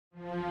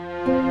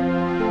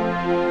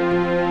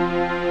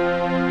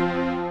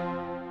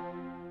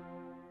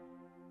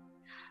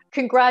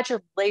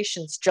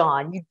Congratulations,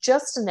 John. You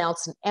just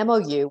announced an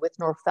MOU with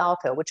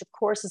NorFalco, which of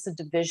course is a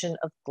division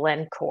of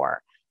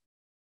Glencore.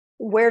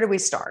 Where do we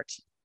start?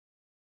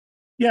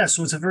 Yeah,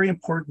 so it's a very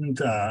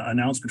important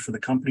announcement for the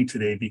company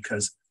today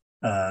because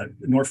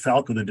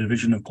NorFalco, the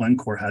division of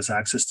Glencore, has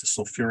access to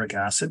sulfuric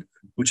acid,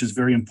 which is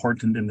very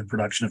important in the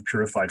production of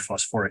purified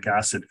phosphoric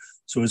acid.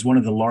 So it's one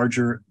of the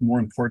larger, more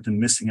important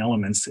missing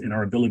elements in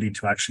our ability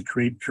to actually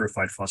create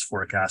purified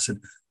phosphoric acid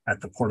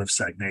at the port of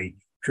Saguenay.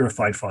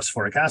 Purified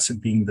phosphoric acid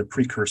being the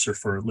precursor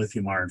for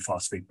lithium iron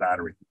phosphate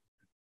battery.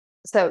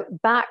 So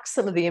back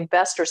some of the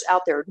investors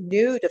out there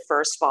new to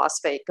First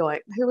Phosphate going,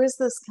 who is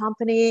this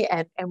company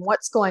and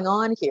what's going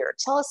on here?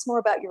 Tell us more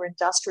about your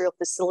industrial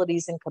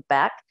facilities in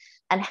Quebec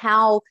and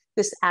how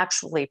this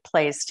actually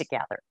plays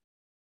together.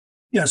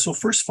 Yeah, so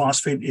First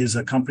Phosphate is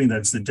a company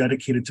that's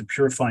dedicated to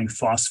purifying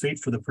phosphate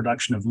for the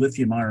production of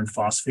lithium iron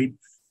phosphate,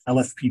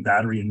 LFP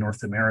battery in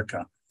North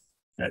America.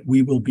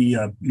 We will be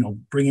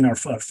bringing our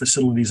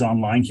facilities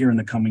online here in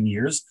the coming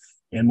years.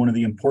 And one of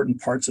the important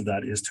parts of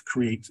that is to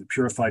create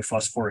purified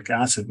phosphoric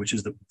acid, which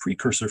is the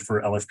precursor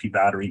for LFP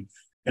battery.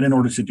 And in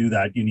order to do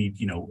that, you need,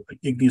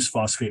 igneous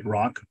phosphate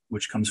rock,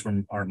 which comes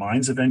from our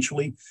mines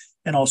eventually,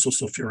 and also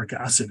sulfuric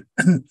acid.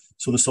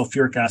 So the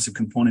sulfuric acid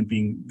component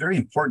being very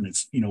important.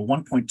 It's,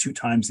 1.2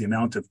 times the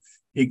amount of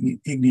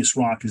igneous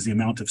rock is the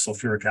amount of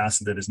sulfuric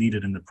acid that is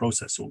needed in the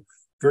process. So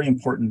very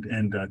important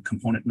and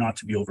component not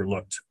to be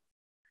overlooked.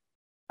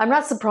 I'm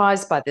not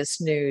surprised by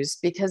this news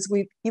because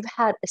you've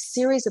had a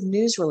series of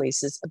news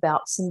releases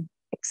about some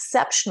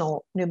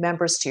exceptional new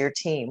members to your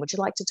team. Would you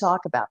like to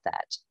talk about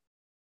that?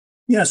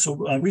 Yeah, so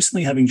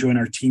recently having joined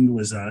our team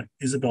was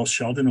Isabel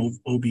Sheldon,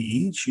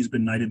 OBE. She's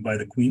been knighted by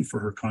the Queen for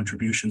her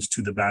contributions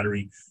to the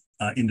battery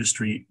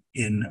industry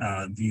in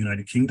the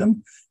United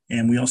Kingdom.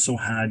 And we also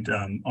had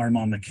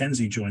Armand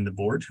McKenzie join the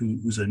board,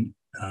 who's an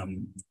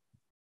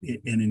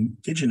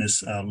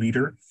Indigenous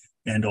leader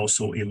and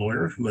also a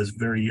lawyer who has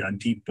very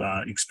deep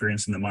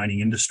experience in the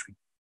mining industry.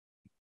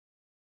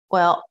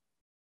 Well,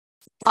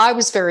 I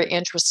was very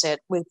interested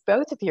with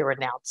both of your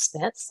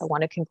announcements. I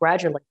want to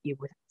congratulate you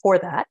for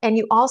that. And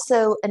you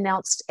also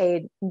announced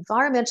an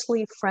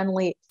environmentally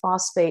friendly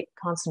phosphate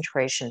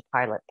concentration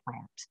pilot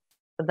plant.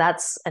 So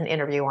that's an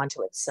interview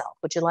unto itself.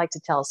 Would you like to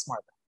tell us more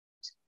about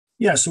it?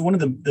 Yeah, so one of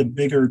the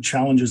bigger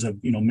challenges of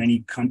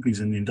many companies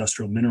in the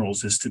industrial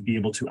minerals is to be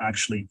able to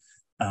actually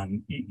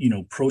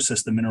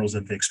process the minerals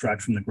that they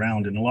extract from the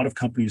ground. And a lot of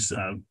companies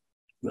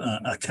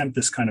attempt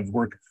this kind of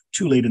work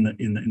too late in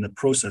the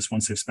process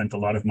once they've spent a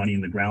lot of money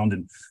in the ground.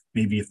 And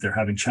maybe if they're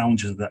having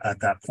challenges at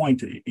that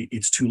point,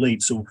 it's too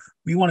late. So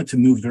we wanted to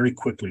move very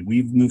quickly.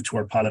 We've moved to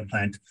our pilot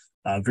plant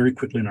very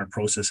quickly in our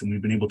process, and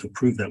we've been able to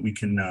prove that we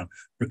can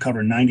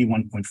recover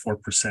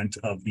 91.4%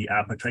 of the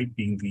apatite,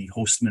 being the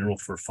host mineral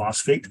for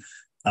phosphate.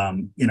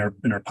 In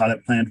our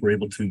pilot plant, we're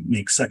able to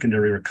make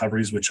secondary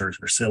recoveries, which are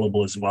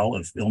saleable as well,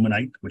 of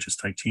ilmenite, which is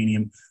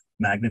titanium,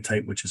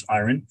 magnetite, which is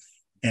iron.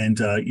 And,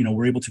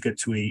 we're able to get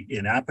to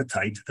an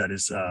apatite that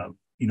is,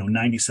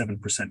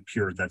 97%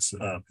 pure. That's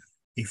a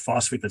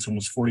phosphate that's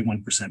almost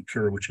 41%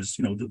 pure, which is,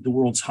 the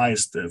world's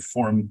highest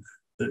form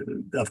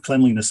of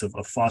cleanliness of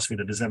phosphate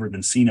that has ever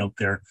been seen out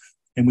there.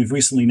 And we've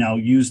recently now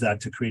used that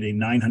to create a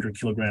 900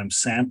 kilogram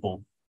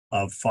sample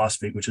of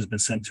phosphate, which has been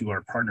sent to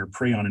our partner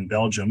Prayon in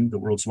Belgium, the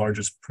world's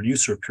largest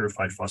producer of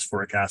purified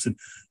phosphoric acid,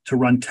 to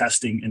run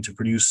testing and to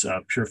produce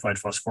purified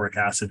phosphoric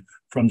acid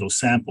from those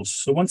samples.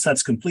 So once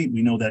that's complete,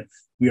 we know that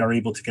we are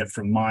able to get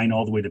from mine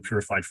all the way to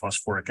purified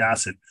phosphoric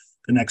acid.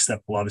 The next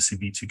step will obviously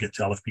be to get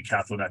to LFP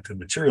cathode active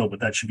material, but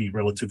that should be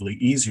relatively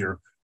easier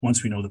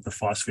once we know that the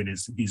phosphate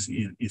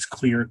is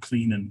clear,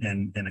 clean,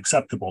 and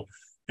acceptable.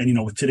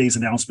 And with today's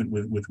announcement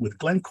with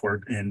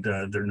Glencore and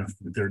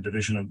their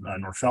division of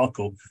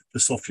NorFalco, the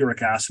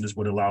sulfuric acid is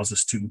what allows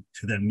us to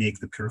then make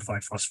the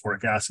purified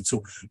phosphoric acid.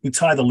 So we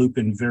tie the loop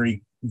in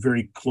very,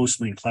 very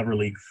closely and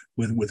cleverly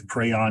with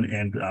Prayon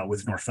and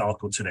with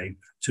NorFalco today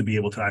to be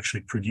able to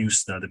actually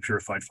produce the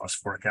purified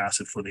phosphoric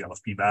acid for the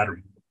LFP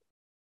battery.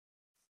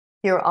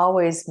 You're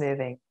always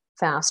moving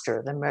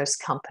faster than most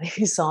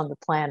companies on the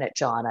planet,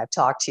 John. I've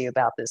talked to you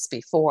about this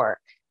before.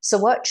 So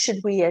what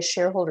should we as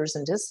shareholders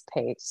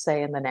anticipate,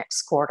 say, in the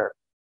next quarter?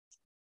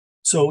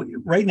 So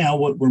right now,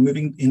 what we're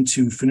moving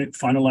into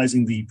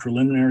finalizing the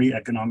preliminary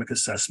economic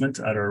assessment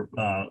at our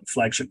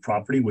flagship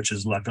property, which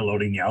is Lac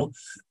Lorignal.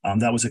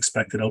 That was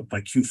expected out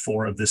by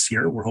Q4 of this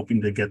year. We're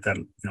hoping to get that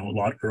a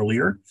lot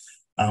earlier.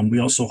 We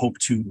also hope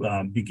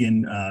to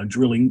begin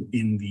drilling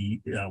in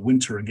the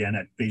winter again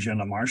at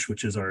Baie-Jean-Lamarche,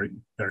 which is our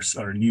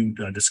new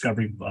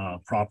discovery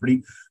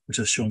property, which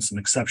has shown some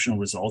exceptional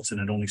results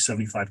and at only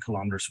 75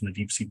 kilometers from the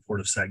deep sea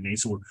port of Saguenay.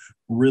 So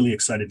we're really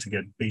excited to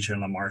get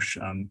Baie-Jean-Lamarche,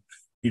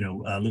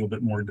 a little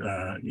bit more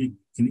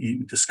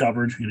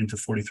discovered and into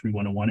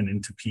 43-101 and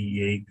into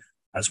PEA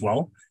as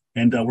well.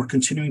 And we're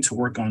continuing to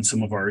work on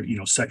some of our,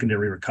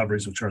 secondary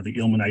recoveries, which are the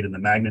ilmenite and the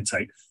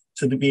magnetite.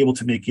 to be able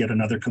to make yet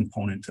another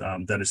component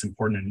that is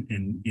important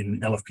in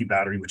LFP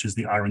battery, which is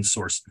the iron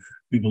source.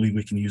 We believe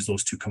we can use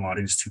those two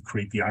commodities to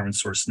create the iron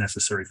source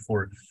necessary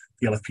for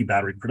the LFP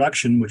battery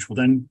production, which will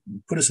then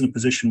put us in a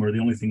position where the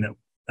only thing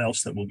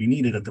else that will be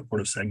needed at the Port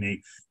of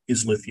Saguenay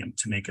is lithium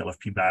to make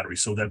LFP battery,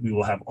 so that we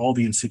will have all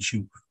the in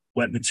situ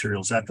wet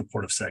materials at the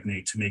Port of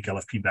Saguenay to make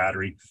LFP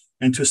battery,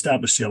 and to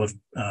establish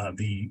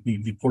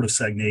the Port of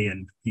Saguenay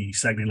and the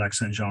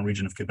Saguenay-Lac-Saint-Jean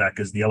region of Quebec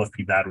as the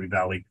LFP battery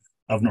valley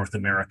of North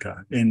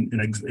America. And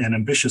an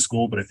ambitious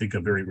goal, but I think a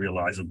very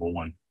realizable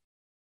one.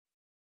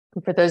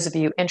 And for those of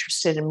you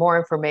interested in more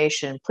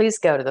information, please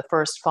go to the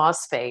First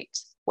Phosphate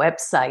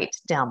website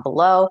down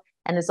below.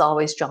 And as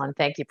always, John,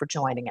 thank you for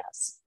joining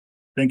us.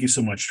 Thank you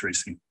so much,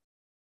 Tracy.